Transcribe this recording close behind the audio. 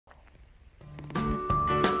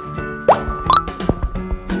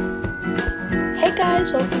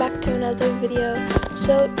guys, welcome back to another video.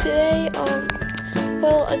 So today,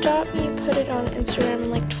 well, Adopt Me put it on Instagram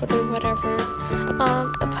and like Twitter, whatever.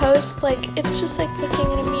 A post, like, it's just like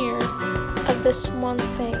looking in a mirror of this one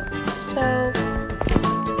thing. So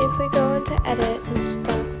if we go into edit and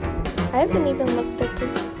stuff, I haven't even looked at the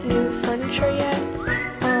new furniture yet.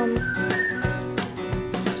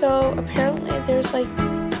 So apparently there's like,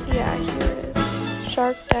 yeah, here it is,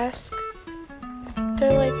 shark desk.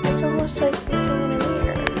 They're like, it's almost like looking in a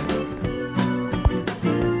mirror.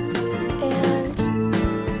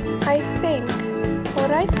 And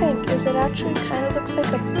what I think is it actually kind of looks like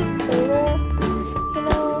a portal, you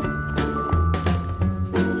know?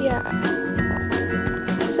 Yeah.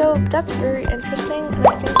 So that's very interesting, and I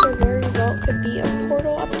think there very well could be a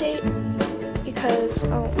portal update, because,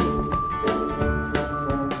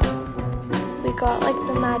 we got like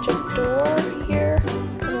the magic door here.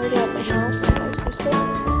 I'm already at my house, so I was useless.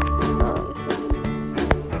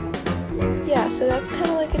 Yeah, so that's kind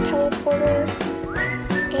of like a teleporter,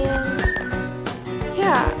 and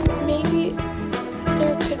yeah, maybe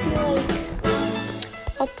there could be like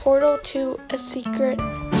a portal to a secret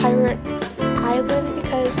pirate island,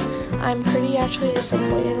 because I'm pretty actually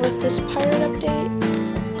disappointed with this pirate update.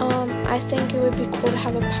 I think it would be cool to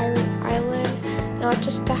have a pirate island, not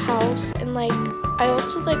just a house, and like I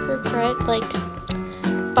also like regret like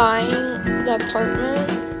buying the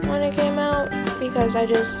apartment when it came out, because I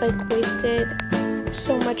just like wasted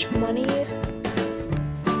so much money.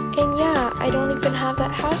 And yeah, I don't even have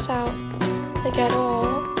that house out like at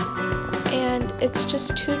all, and it's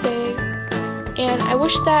just too big. And I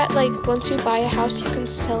wish that like once you buy a house you can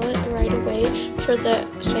sell it right away for the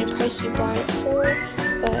same price you bought it for,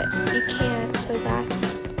 but you can't, so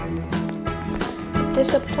that's a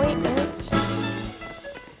disappointment.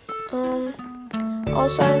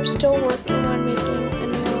 Also, I'm still working on making a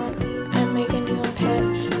neon pet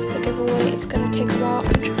to give away. It's gonna take a while.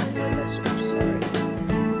 I'm trying to do this, I'm sorry.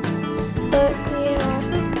 But yeah,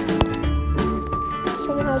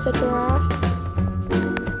 someone has a giraffe.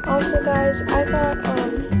 Also guys, I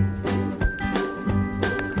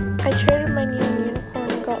traded my neon unicorn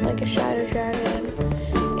and got like a shadow dragon.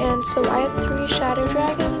 And so I have 3 shadow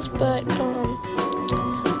dragons, but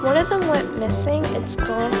one of them went missing. It's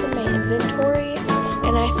gone from my inventory,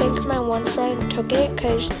 and I think my one friend took it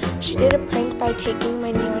because she did a prank by taking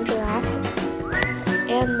my neon giraffe,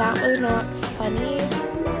 and that was not funny.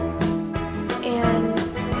 And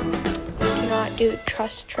do not do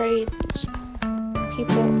trust trades,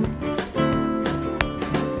 people.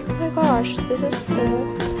 Oh my gosh, this is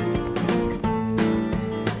cool.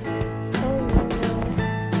 Oh no.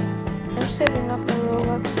 I'm saving up my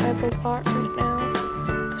Robux I have a lot right now,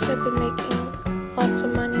 because I've been making lots of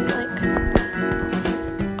money, like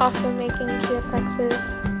off of making TFXs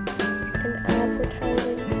and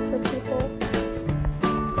advertising for people.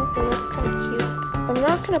 Okay, that's kind of cute. I'm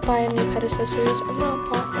not gonna buy any pet accessories. I've not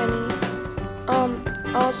bought any.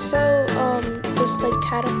 Also, this like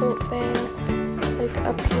catapult thing, like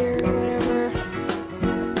up here, whatever.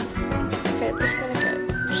 Okay, I'm just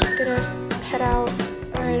gonna head out.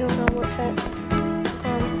 I don't know what pet.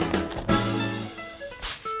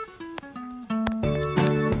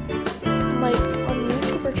 Like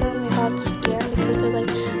YouTubers generally got scammed because they're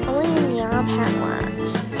like, only meow pet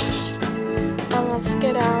works. Let's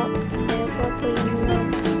get out. Hopefully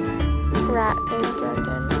rat named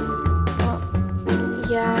Brendan.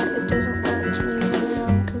 Yeah, it doesn't work me on my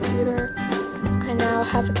own computer. I now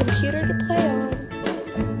have a computer to play on,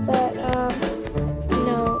 but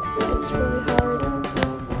no, it's really hard.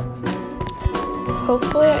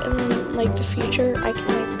 Hopefully in like the future I can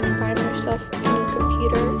like buy myself a new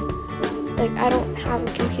computer. Like, I don't have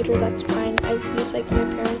a computer that's mine. I've used like my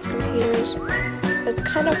parents' computers. It's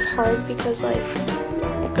kind of hard because like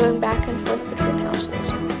going back and forth between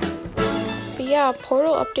houses. But yeah, a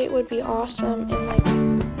portal update would be awesome, and like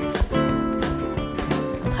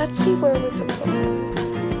let's see where we can go.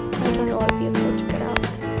 I don't know what vehicle to get out.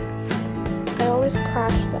 I always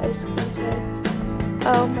crash the ice cream slide.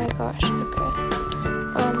 Oh my gosh, okay.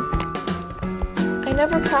 I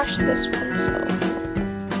never crashed this one, so.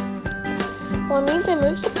 Well, I mean, they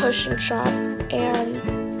moved the potion shop, and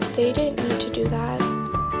they didn't need to do that.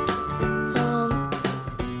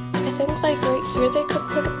 I think like right here they could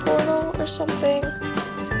put a portal or something.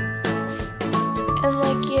 And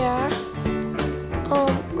like, yeah.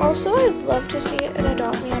 Also, I'd love to see an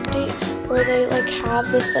Adopt Me update where they like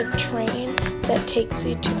have this like train that takes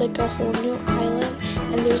you to like a whole new island,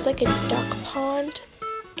 and there's like a duck pond,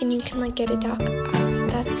 and you can like get a duck.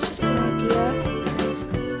 That's just an idea.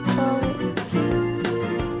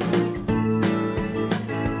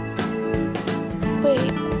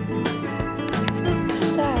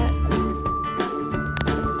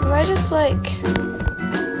 like,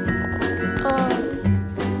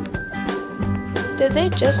 did they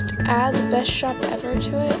just add the best shop ever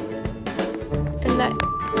to it? And that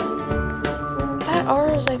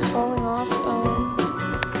R is like falling off.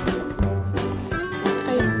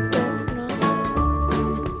 I don't know.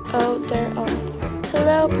 Oh, there. Oh,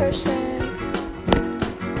 hello, person.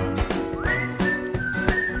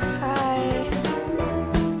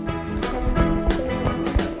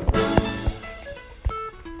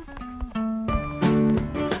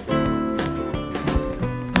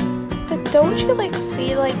 Don't you like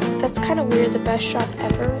see like that's kind of weird, the best shop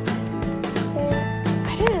ever thing?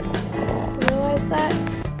 I didn't realize that.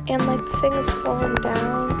 And like the thing is falling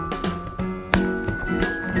down.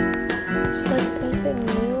 Is like anything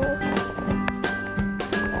new?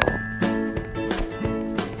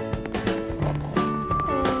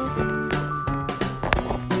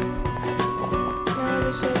 No,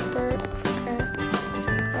 just a bird. Okay.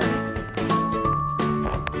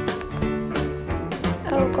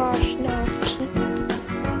 Oh gosh, no.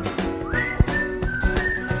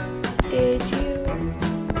 Did you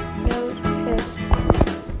notice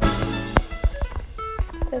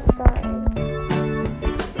the sign?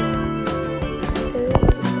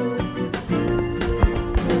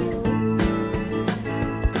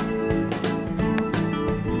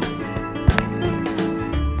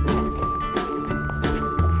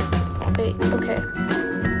 Wait, okay.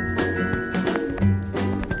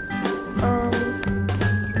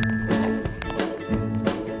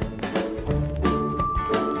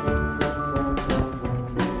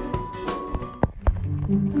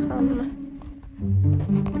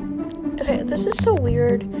 Okay, this is so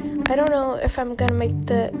weird. I don't know if I'm gonna make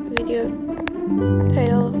the video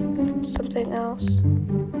title something else.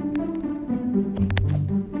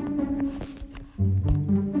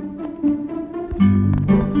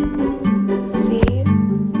 See?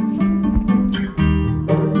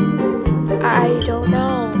 I don't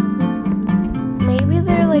know. Maybe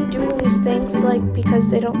they're like doing these things like because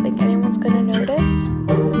they don't think anyone's gonna notice.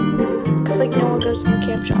 Because like no one goes to the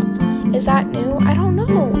camp shop. Is that new? I don't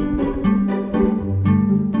know.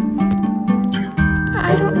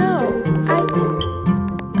 I don't know.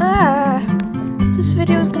 This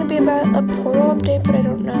video is gonna be about a portal update, but I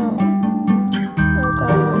don't know. Oh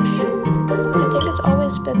gosh. I think it's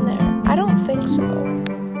always been there. I don't think so.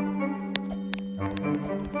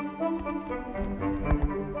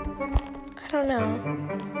 I don't know.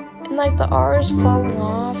 And like the R is falling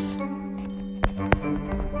off.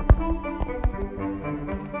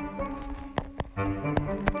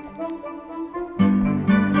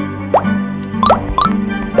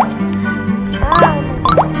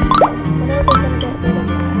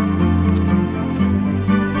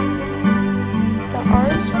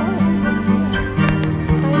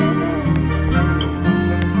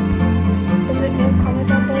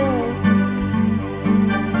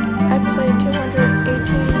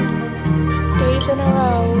 In a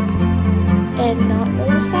row and not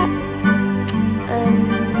notice that.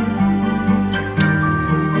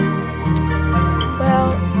 Well,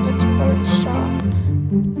 let's bird shop.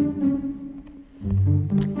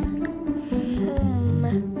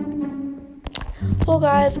 Well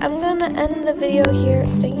guys, I'm gonna end the video here.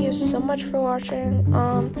 Thank you so much for watching.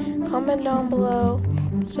 Comment down below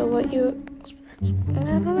so what you expect. I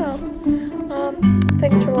don't know.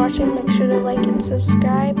 Thanks for watching. Make sure to like and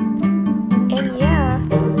subscribe. And yeah,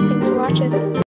 thanks for watching.